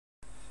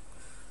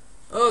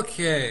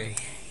Okay,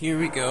 here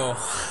we go.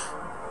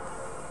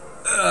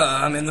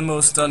 I'm in the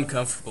most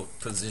uncomfortable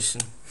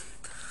position.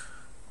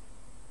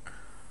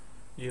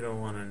 You don't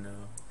want to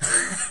know.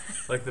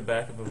 Like the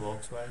back of a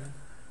Volkswagen?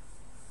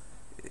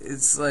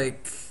 It's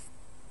like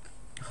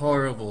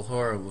horrible,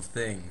 horrible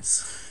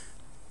things.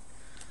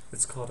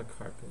 It's called a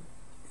carpet.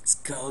 It's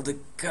called a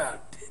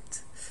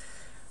carpet.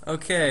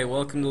 Okay,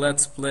 welcome to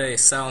Let's Play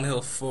Silent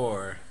Hill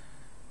 4.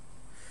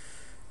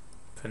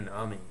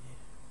 Konami.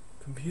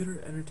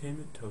 Computer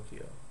Entertainment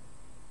Tokyo.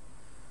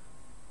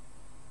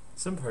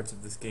 Some parts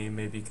of this game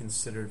may be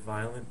considered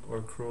violent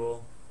or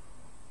cruel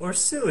or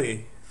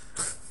silly.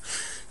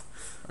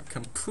 Or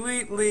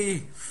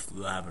completely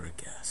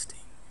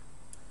flabbergasting.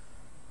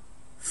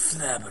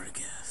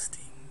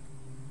 Flabbergasting.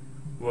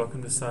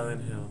 Welcome to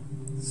Silent Hill.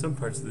 Some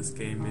parts of this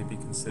game may be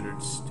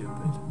considered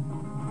stupid.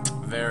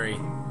 Very.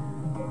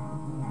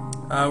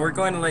 We're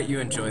going to let you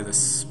enjoy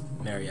this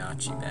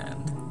mariachi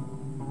band.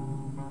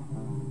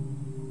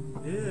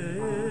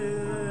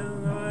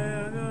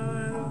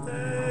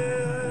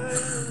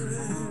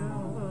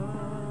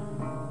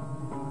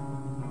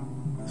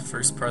 The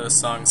first part of the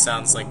song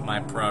sounds like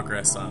my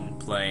progress on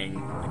playing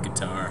the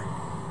guitar.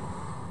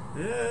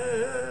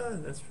 Yeah,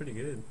 that's pretty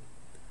good.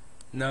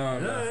 No.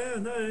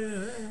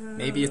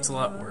 Maybe it's a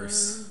lot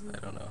worse. I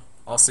don't know.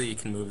 Also, you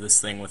can move this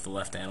thing with the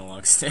left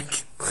analog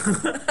stick.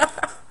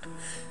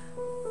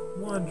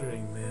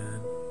 Wandering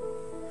Man.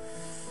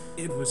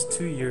 It was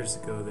 2 years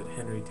ago that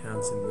Henry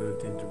Townsend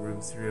moved into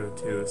room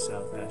 302 of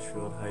South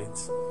Ashfield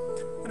Heights,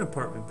 an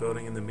apartment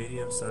building in the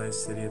medium-sized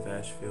city of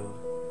Ashfield.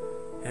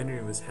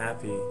 Henry was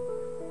happy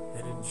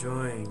and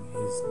enjoying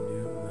his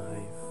new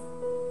life.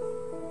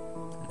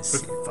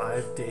 But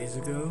 5 days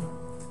ago,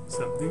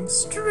 something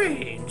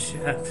strange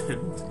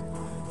happened.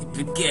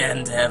 He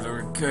began to have a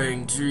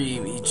recurring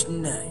dream each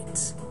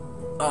night.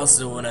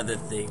 Also, one other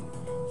thing,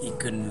 he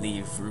couldn't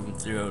leave room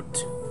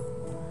 302.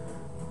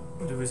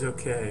 But it was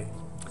okay,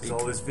 because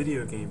all his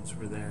video games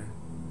were there.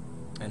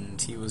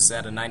 And he was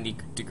at a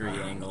 90-degree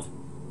angle.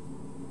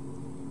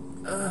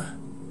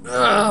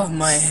 Oh,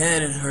 my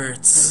head, it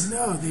hurts. Oh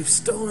no, they've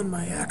stolen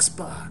my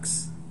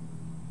Xbox.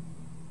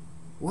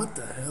 What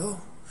the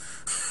hell?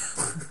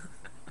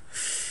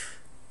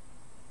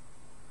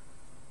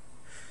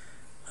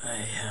 I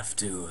have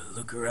to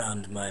look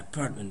around my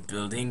apartment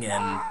building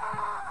and...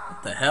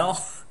 What the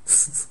hell?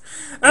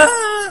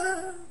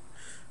 Ah!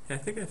 Yeah, I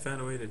think I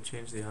found a way to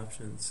change the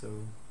options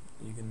so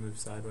you can move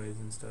sideways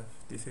and stuff.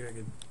 Do you think I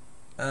could...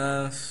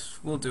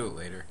 We'll do it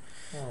later.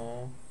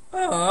 Aww.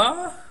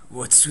 Aww.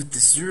 What's with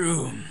this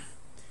room?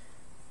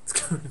 It's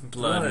covered in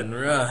Blood and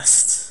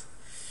rust.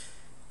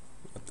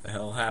 What the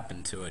hell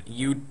happened to it?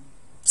 You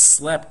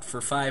slept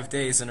for 5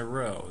 days in a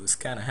row. This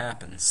kind of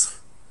happens.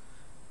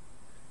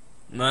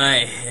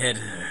 My head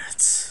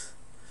hurts.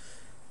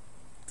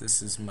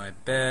 This is my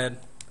bed.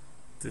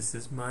 This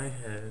is my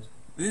head.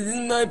 This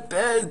is my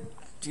bed.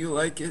 Do you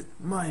like it?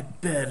 My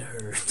bed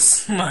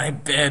hurts. My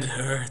bed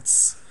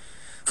hurts.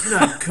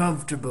 Not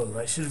comfortable.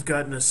 I should have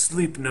gotten a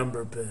sleep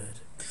number bed.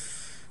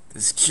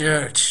 This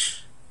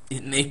church,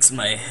 it makes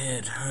my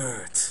head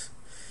hurt.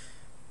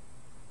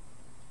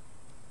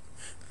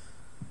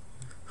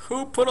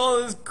 Who put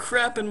all this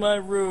crap in my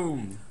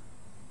room?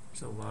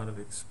 There's a lot of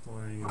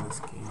exploring in this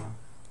game.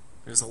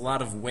 There's a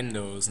lot of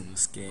windows in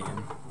this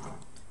game.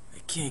 I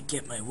can't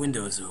get my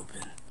windows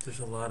open. There's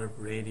a lot of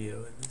radio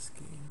in this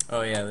game.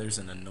 Oh yeah, there's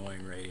an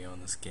annoying radio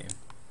in this game.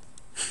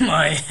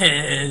 My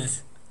head!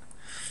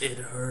 It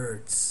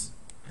hurts.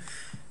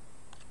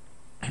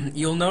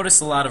 You'll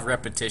notice a lot of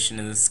repetition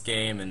in this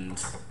game,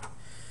 and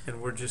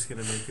we're just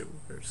gonna make it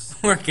worse.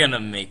 we're gonna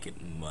make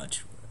it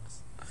much worse.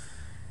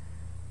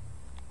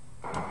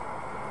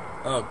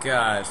 Oh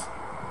god.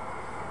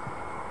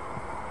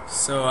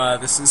 So,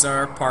 this is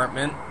our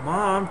apartment.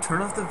 Mom,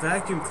 turn off the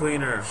vacuum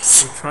cleaner.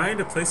 We're trying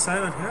to play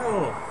Silent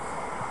Hill.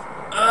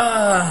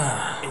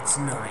 It's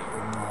not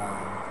your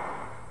mom.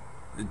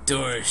 The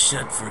door is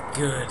shut for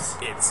good.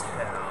 It's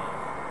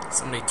hell.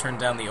 Somebody turned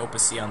down the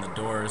opacity on the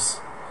doors.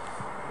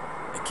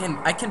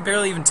 I can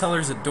barely even tell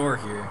there's a door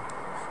here.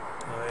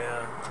 Oh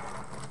yeah.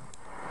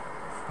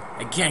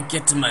 I can't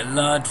get to my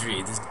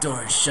laundry. This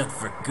door is shut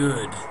for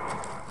good.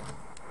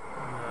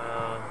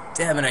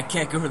 Damn it, I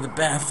can't go to the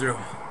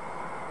bathroom.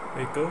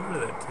 Wait, go over to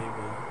that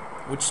table.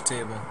 Which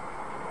table?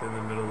 In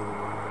the middle of the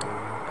room.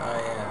 Oh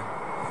yeah.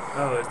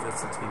 Oh,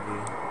 that's the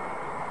TV.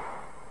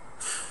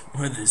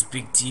 Where'd this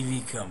big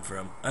TV come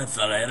from? I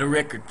thought I had a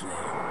record player.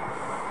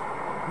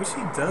 Which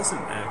he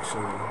doesn't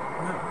actually.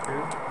 Not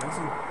weird.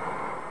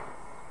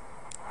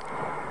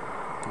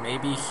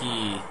 Maybe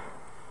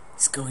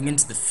he's going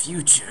into the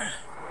future.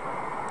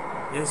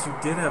 Yes, you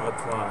did have a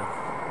clock.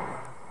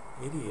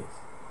 Idiot.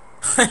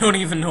 I don't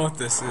even know what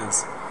this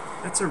is.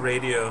 That's a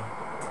radio.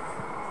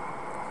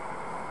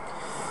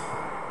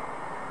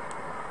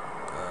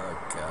 Oh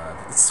god,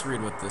 let's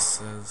read what this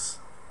says.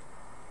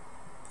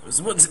 There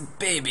was once a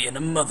baby and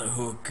a mother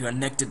who were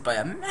connected by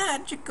a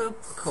magical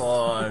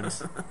cord.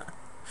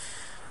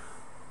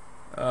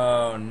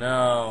 Oh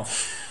no.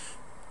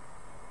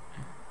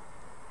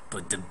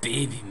 But the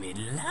baby made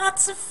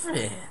lots of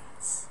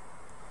friends.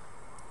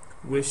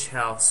 Wish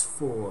House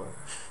 4.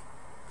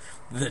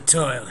 The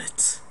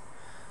toilet.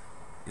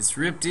 It's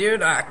ripped here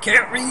and I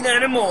can't read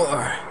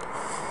anymore.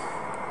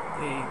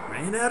 They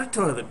ran out of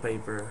toilet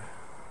paper.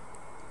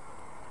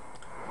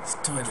 This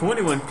toilet.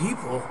 21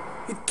 people?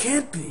 It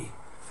can't be.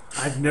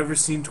 I've never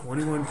seen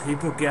 21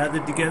 people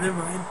gathered together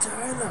my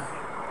entire life.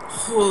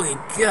 Holy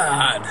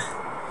God.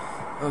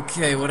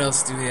 Okay, what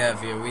else do we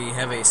have here? We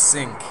have a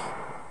sink.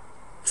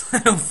 I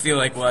don't feel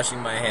like washing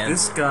my hands.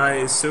 This guy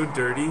is so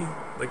dirty.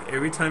 Like,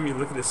 every time you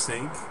look at a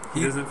sink,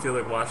 he doesn't feel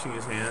like washing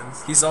his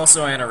hands. He's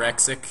also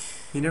anorexic.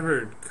 He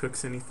never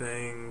cooks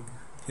anything.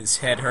 His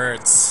head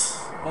hurts.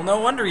 Well, no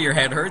wonder your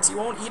head hurts. You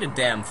won't eat a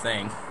damn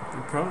thing.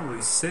 You're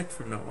probably sick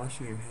from not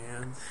washing your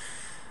hands.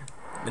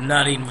 But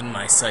not even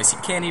my size. You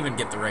can't even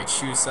get the right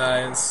shoe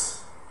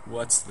size.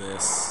 What's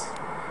this?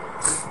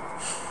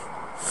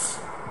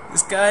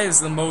 This guy is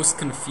the most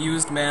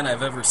confused man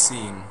I've ever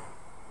seen.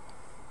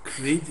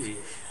 Creepy.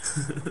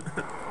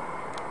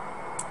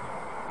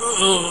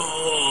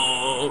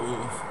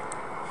 Oh.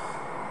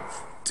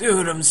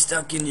 Dude, I'm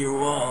stuck in your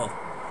wall.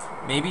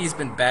 Maybe he's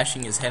been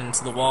bashing his head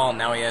into the wall and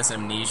now he has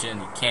amnesia and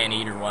he can't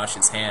eat or wash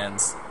his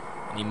hands.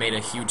 And he made a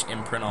huge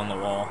imprint on the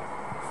wall.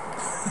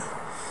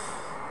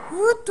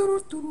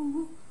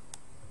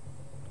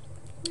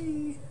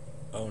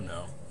 Oh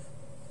no.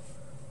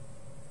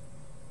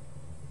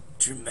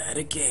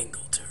 Dramatic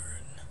angle turn.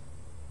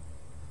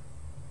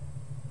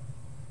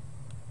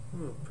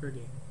 Oh,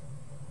 pretty.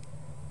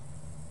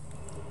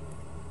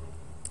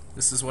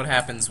 This is what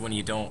happens when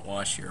you don't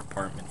wash your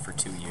apartment for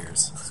 2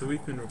 years. So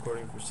we've been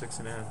recording for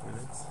 6.5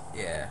 minutes.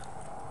 Yeah.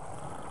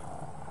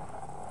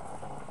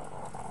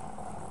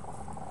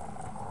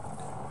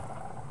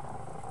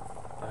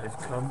 I've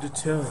come to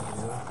tell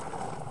you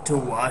to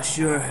wash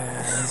your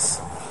hands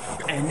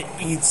and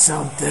eat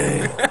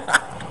something.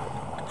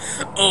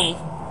 Oh,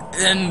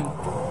 then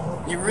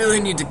you really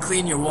need to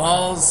clean your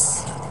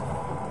walls.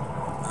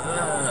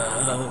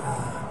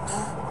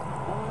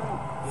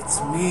 It's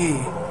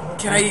me.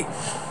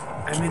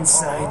 I'm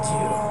inside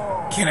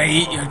you. Can I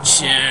eat your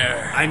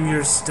chair? I'm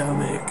your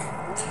stomach.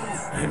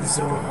 I'm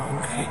so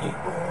hungry.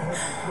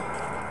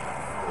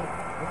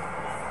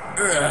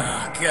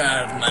 Oh,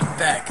 God, my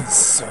back is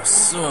so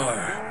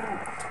sore.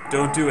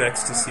 Don't do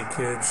ecstasy,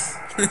 kids.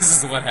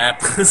 This is what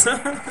happens.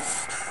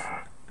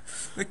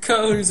 The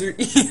colors are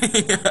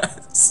eating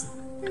us.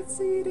 It's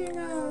eating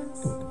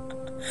us.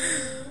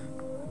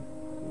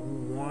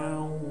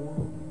 Wow.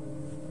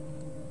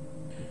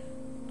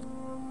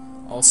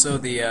 Also,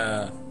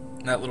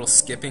 that little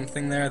skipping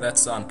thing there,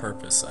 that's on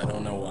purpose. I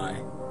don't know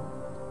why.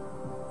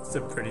 It's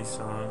a pretty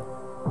song.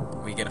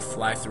 We get a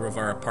fly-through of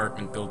our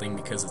apartment building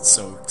because it's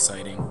so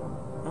exciting.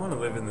 I want to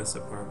live in this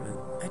apartment.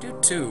 I do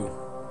too.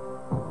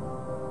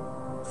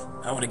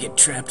 I want to get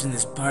trapped in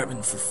this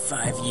apartment for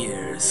 5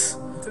 years.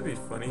 It'd be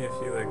funny if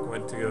you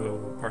went to go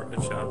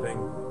apartment shopping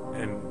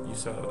and you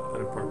saw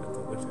an apartment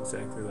that looked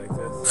exactly like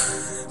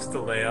this. Just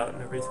the layout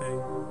and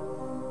everything.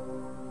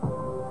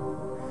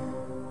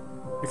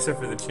 Except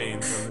for the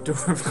chains on the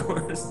door, of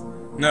course.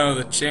 No,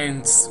 the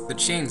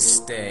chains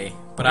stay.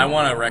 But I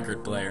want a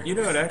record player. You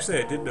know what,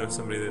 actually I did know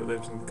somebody that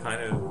lived in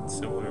kind of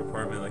similar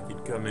apartment. Like,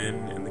 you'd come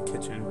in and the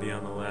kitchen would be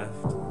on the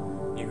left.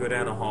 You go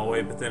down a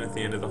hallway, but then at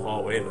the end of the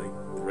hallway,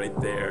 right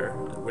there,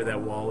 where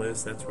that wall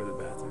is, that's where the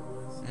bathroom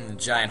was. And the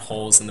giant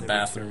holes in the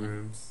bathroom.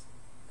 Rooms.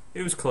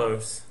 It was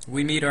close.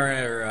 We meet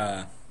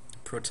our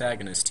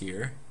protagonist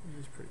here. It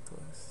was pretty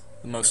close.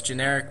 The most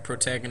generic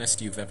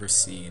protagonist you've ever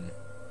seen.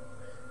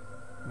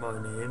 My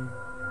name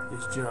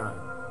is John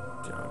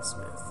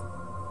Smith,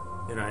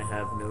 and I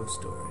have no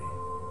story.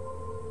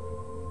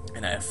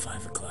 And I have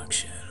 5 o'clock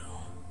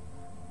shadow.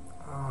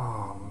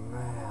 Oh,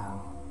 man.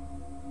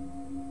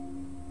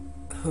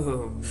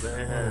 Oh, What a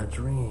man.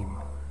 dream.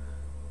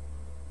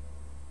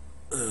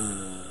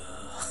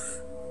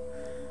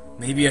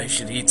 Maybe I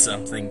should eat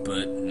something,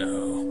 but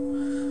no.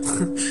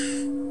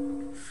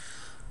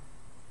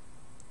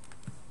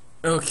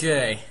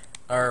 Okay,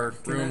 our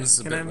room's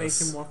a bit Can I make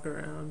less- him walk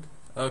around?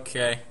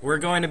 Okay, we're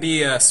going to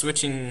be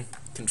switching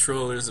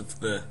controllers of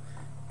the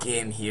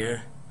game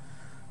here.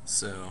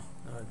 So,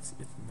 Oh, it's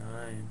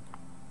 9.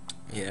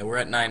 yeah, we're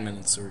at 9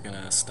 minutes, so we're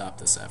gonna stop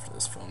this after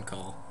this phone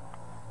call.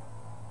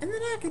 And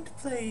then I get to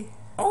play.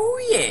 Oh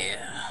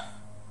yeah!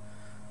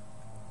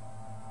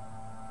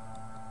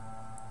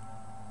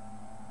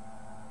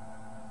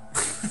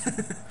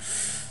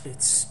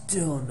 It's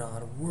still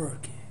not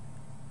working.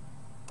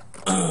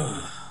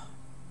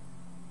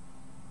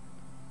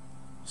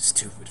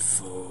 Stupid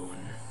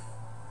phone.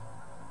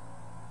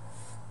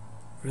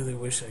 Really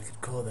wish I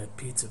could call that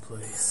pizza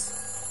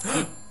place.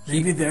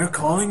 Maybe they're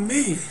calling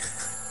me.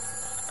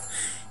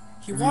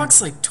 He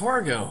walks like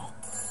Torgo.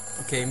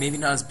 Okay, maybe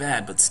not as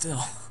bad, but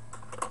still.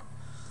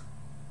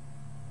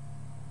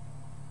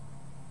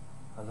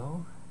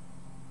 Hello?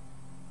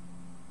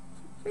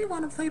 We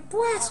want to play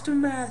Blaster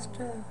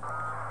Master.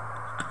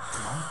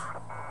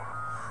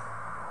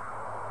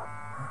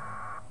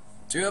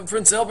 Do you have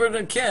Prince Albert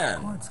and Ken?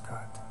 Sports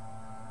card.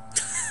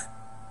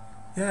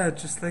 Yeah,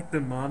 just like the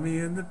mommy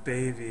and the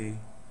baby.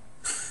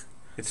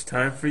 It's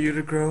time for you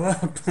to grow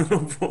up,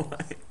 little boy.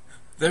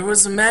 There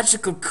was a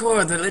magical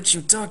cord that lets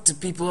you talk to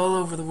people all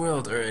over the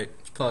world. Alright,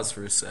 pause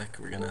for a sec.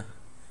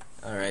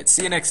 Alright,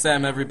 see you next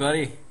time,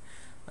 everybody.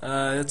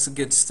 It's a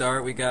good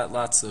start. We got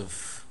lots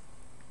of...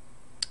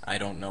 I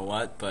don't know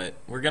what, but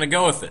we're gonna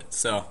go with it.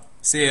 So,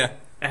 see ya.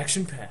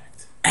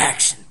 Action-packed.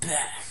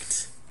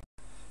 Action-packed.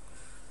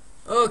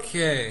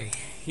 Okay,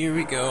 here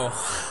we go.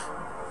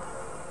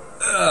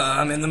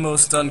 I'm in the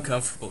most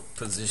uncomfortable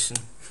position.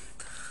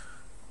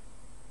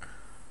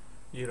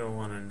 You don't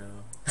want to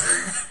know.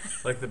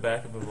 Like the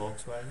back of a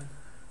Volkswagen?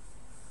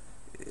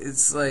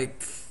 It's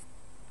like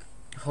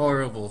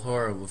horrible,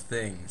 horrible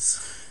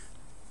things.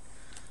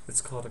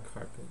 It's called a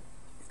carpet.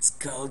 It's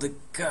called a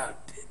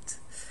carpet.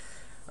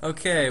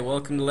 Okay,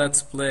 welcome to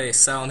Let's Play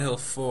Silent Hill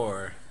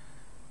 4.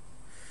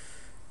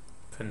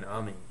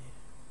 Konami.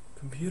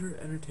 Computer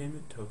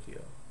Entertainment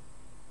Tokyo.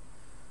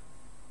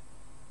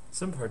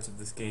 Some parts of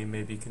this game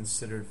may be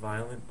considered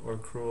violent or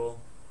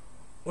cruel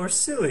or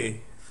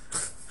silly.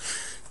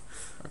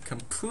 Or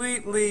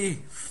completely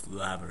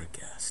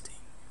flabbergasting.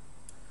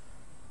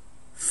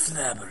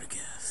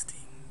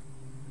 Flabbergasting.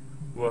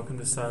 Welcome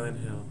to Silent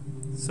Hill.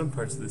 Some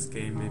parts of this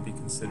game may be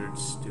considered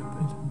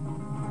stupid.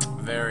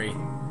 Very.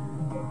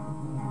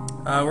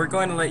 We're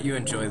going to let you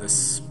enjoy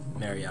this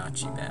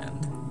mariachi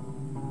band.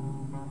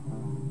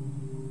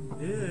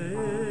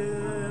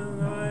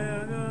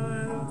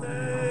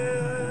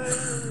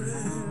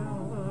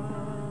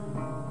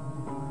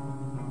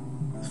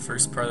 The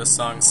first part of the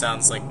song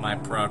sounds like my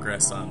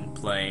progress on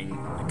playing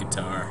the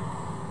guitar.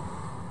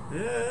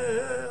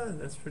 Yeah,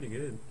 that's pretty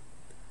good.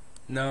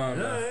 No.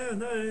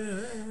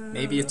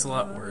 Maybe it's a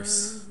lot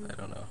worse. I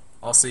don't know.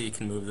 Also, you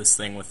can move this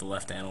thing with the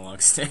left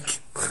analog stick.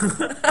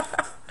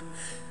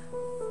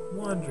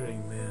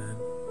 Wandering Man.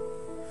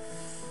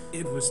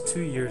 It was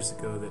 2 years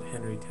ago that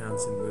Henry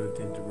Townsend moved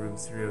into room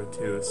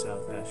 302 of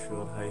South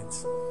Ashfield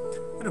Heights,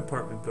 an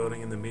apartment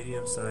building in the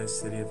medium-sized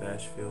city of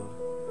Ashfield.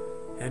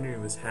 Henry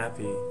was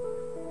happy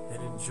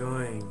and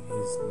enjoying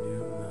his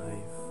new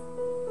life.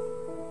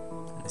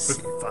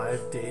 But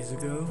 5 days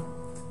ago,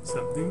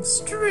 something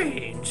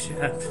strange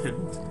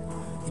happened.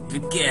 He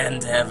began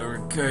to have a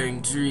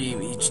recurring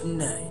dream each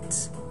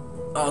night.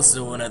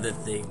 Also, one other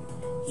thing,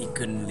 he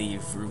couldn't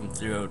leave room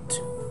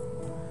 302.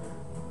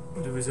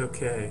 But it was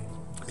okay,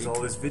 because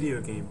all his video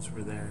games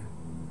were there.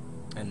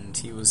 And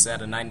he was at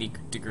a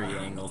 90-degree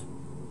angle.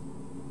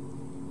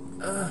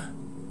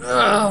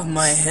 Oh,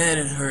 my head,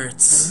 it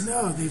hurts. Oh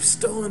no, they've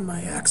stolen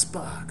my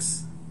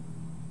Xbox.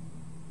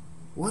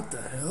 What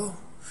the hell?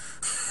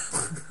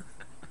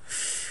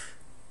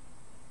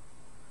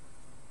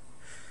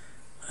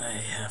 I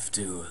have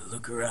to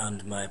look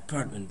around my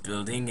apartment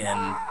building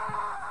and...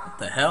 What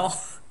the hell?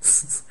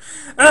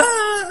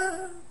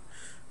 Ah!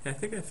 Yeah, I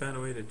think I found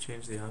a way to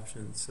change the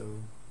options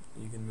so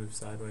you can move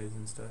sideways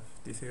and stuff.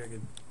 Do you think I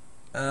could...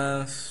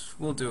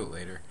 We'll do it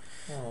later.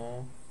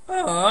 Aww.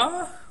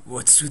 Aww.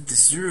 What's with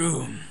this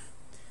room?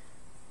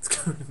 It's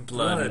covered in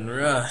Blood and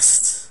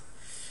rust.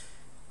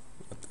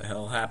 What the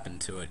hell happened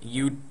to it?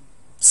 You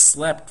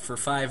slept for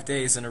 5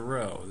 days in a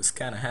row. This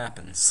kind of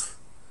happens.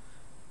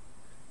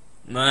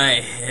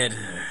 My head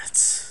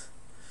hurts.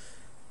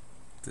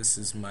 This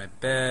is my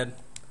bed.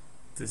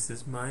 This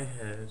is my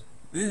head.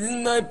 This is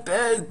my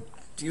bed.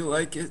 Do you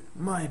like it?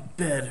 My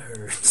bed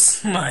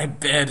hurts. My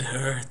bed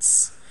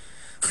hurts.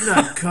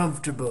 Not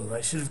comfortable.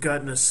 I should have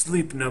gotten a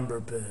sleep number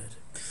bed.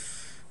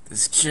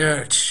 This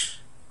church,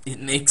 it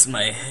makes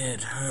my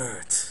head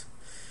hurt.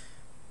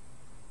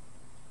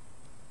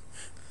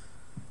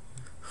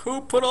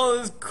 Who put all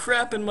this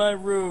crap in my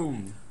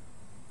room?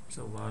 There's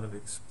a lot of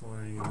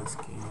exploring in this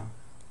game.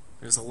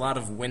 There's a lot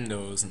of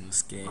windows in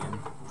this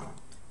game.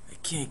 I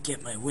can't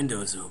get my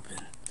windows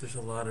open. There's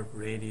a lot of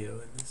radio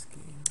in this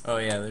game. Oh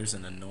yeah, there's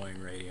an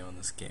annoying radio in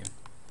this game.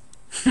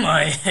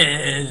 My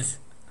head!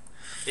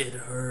 It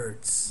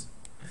hurts.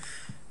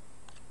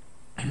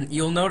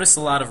 You'll notice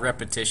a lot of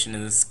repetition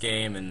in this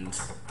game, and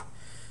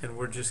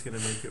we're just gonna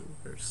make it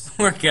worse.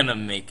 We're gonna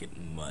make it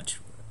much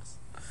worse.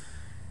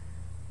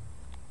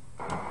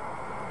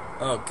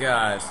 Oh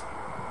god.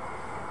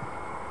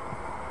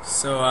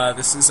 So,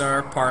 this is our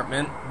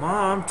apartment.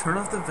 Mom, turn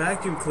off the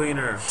vacuum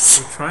cleaner.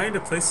 We're trying to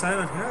play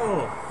Silent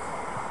Hill.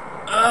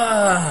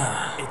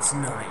 It's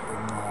not your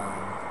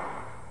mom.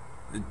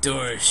 The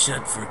door is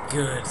shut for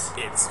good.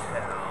 It's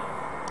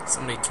hell.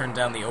 Somebody turned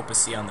down the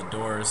opacity on the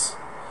doors.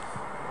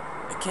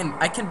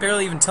 I can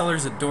barely even tell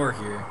there's a door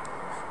here.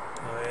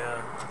 Oh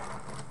yeah.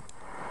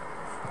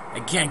 I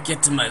can't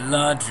get to my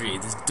laundry.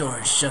 This door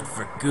is shut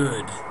for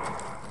good.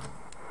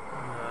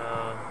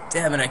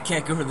 Damn it, I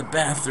can't go to the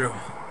bathroom.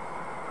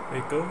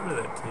 Wait, go over to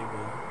that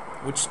table.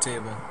 Which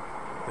table?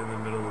 In the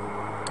middle of the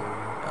room over there.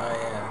 Oh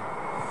yeah.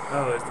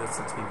 Oh, that's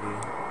the TV.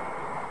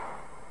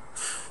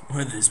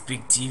 Where'd this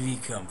big TV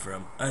come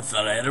from? I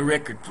thought I had a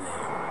record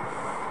player.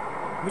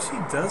 Wish he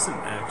doesn't,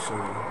 actually.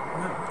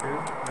 Isn't that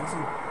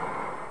weird?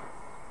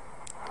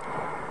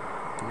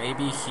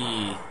 Maybe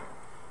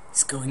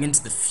he's going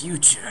into the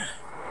future.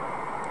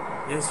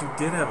 Yes, you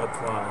did have a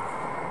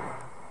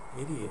clock.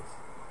 Idiot.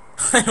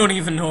 I don't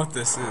even know what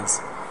this is.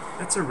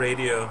 That's a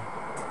radio.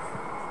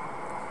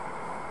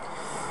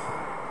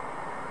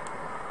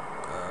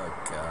 Oh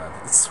god,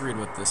 let's read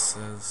what this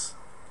says.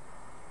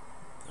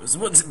 There was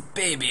once a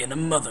baby and a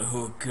mother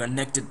who were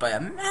connected by a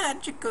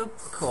magical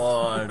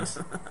cord.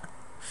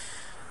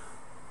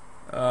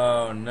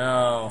 Oh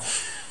no.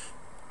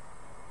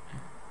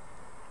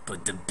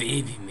 But the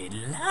baby made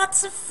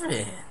lots of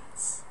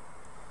friends.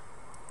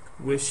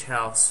 Wish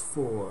House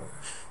 4.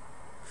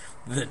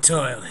 The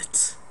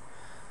toilet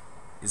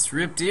is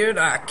ripped here and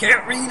I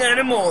can't read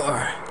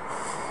anymore.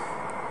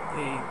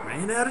 They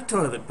ran out of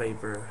toilet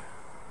paper.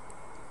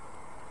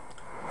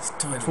 This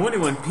toilet.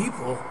 21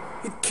 people?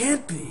 It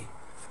can't be.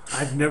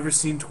 I've never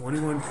seen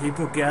 21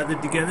 people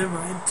gathered together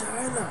my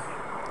entire life.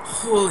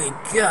 Holy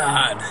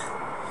God.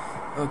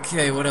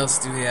 Okay, what else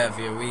do we have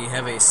here? We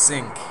have a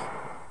sink.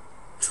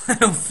 I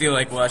don't feel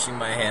like washing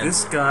my hands.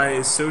 This guy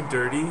is so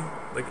dirty.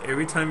 Like,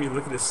 every time you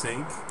look at a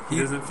sink, he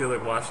He- doesn't feel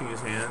like washing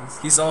his hands.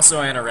 He's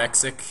also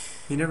anorexic.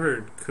 He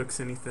never cooks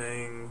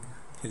anything.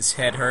 His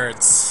head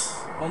hurts.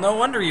 Well, no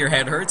wonder your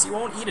head hurts. You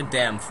won't eat a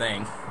damn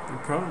thing. You're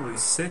probably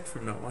sick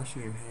from not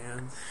washing your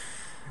hands.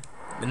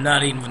 And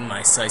not even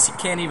my size. You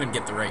can't even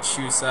get the right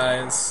shoe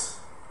size.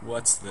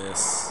 What's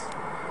this?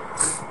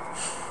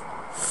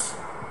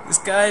 This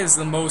guy is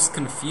the most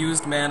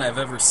confused man I've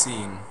ever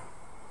seen.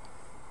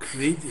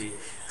 Creepy.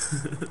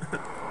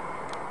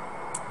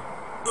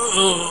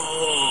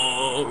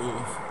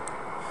 Oh.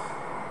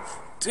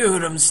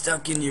 Dude, I'm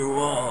stuck in your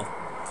wall.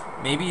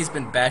 Maybe he's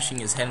been bashing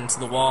his head into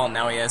the wall, and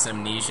now he has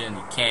amnesia and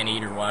he can't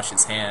eat or wash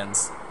his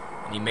hands.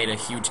 And he made a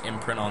huge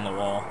imprint on the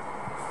wall.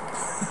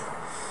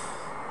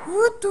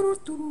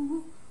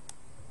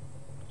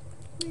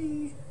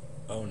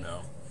 Oh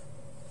no.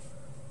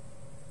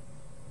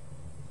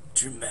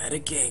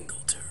 Dramatic angle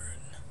turn.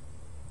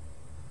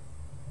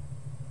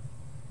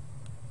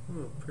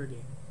 Oh,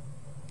 pretty.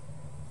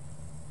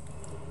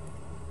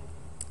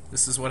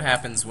 This is what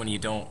happens when you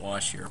don't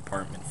wash your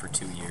apartment for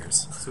 2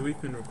 years. So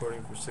we've been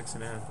recording for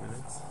 6.5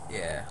 minutes.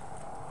 Yeah.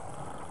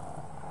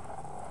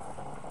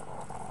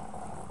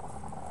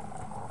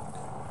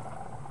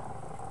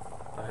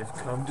 I've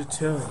come to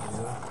tell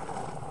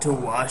you to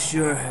wash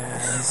your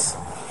hands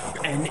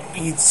and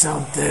eat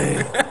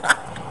something.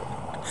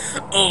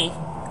 Oh,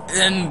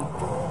 then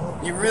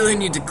you really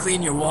need to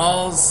clean your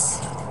walls.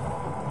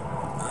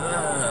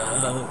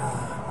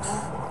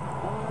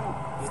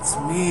 It's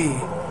me.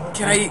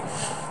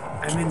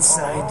 I'm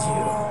inside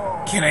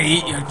Can I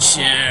eat your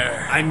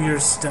chair? you. I'm your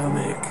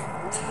stomach.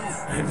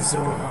 I'm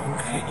so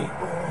hungry.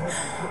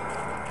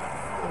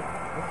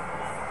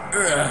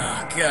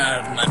 Oh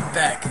God, my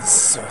back is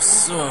so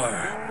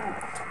sore.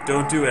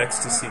 Don't do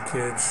ecstasy,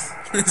 kids.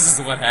 This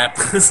is what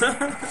happens.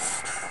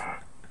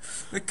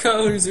 The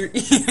colors are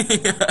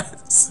eating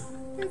us.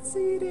 It's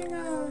eating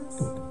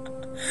us.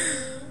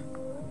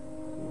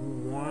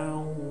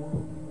 Wow.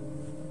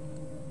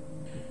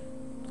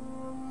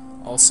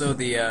 Also,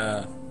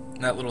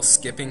 that little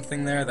skipping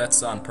thing there,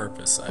 that's on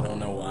purpose. I don't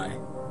know why.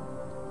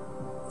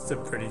 It's a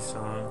pretty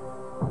song.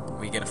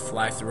 We get a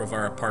fly-through of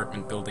our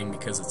apartment building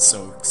because it's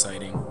so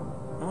exciting.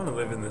 I want to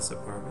live in this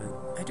apartment.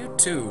 I do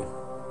too.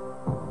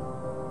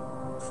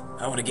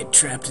 I want to get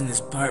trapped in this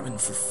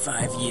apartment for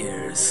 5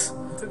 years.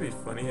 It'd be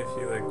funny if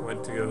you like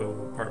went to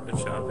go apartment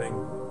shopping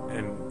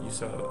and you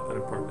saw an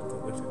apartment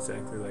that looked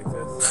exactly like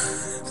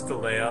this. Just the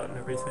layout and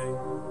everything.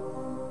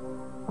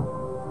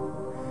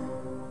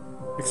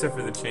 Except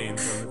for the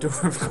chains on the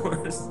door, of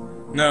course.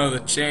 No, the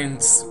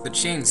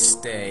chains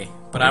stay.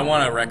 But I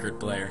want a record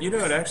player. You know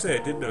what, actually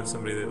I did know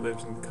somebody that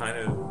lives in kind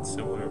of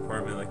similar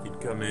apartment. Like, you'd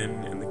come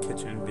in and the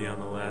kitchen would be on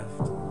the left.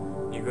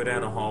 You go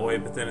down a hallway,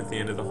 but then at the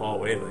end of the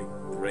hallway, like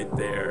right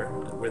there,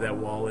 where that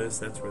wall is,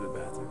 that's where the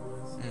bathroom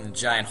was.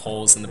 Giant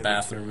holes in the And the two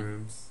bathroom.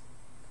 rooms.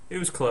 It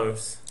was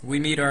close. We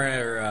meet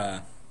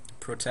our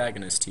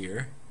protagonist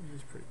here. It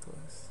was pretty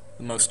close.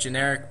 The most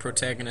generic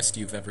protagonist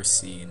you've ever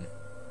seen.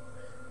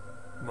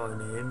 My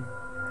name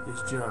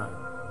is John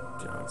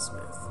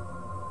Smith,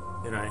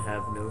 and I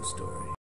have no story.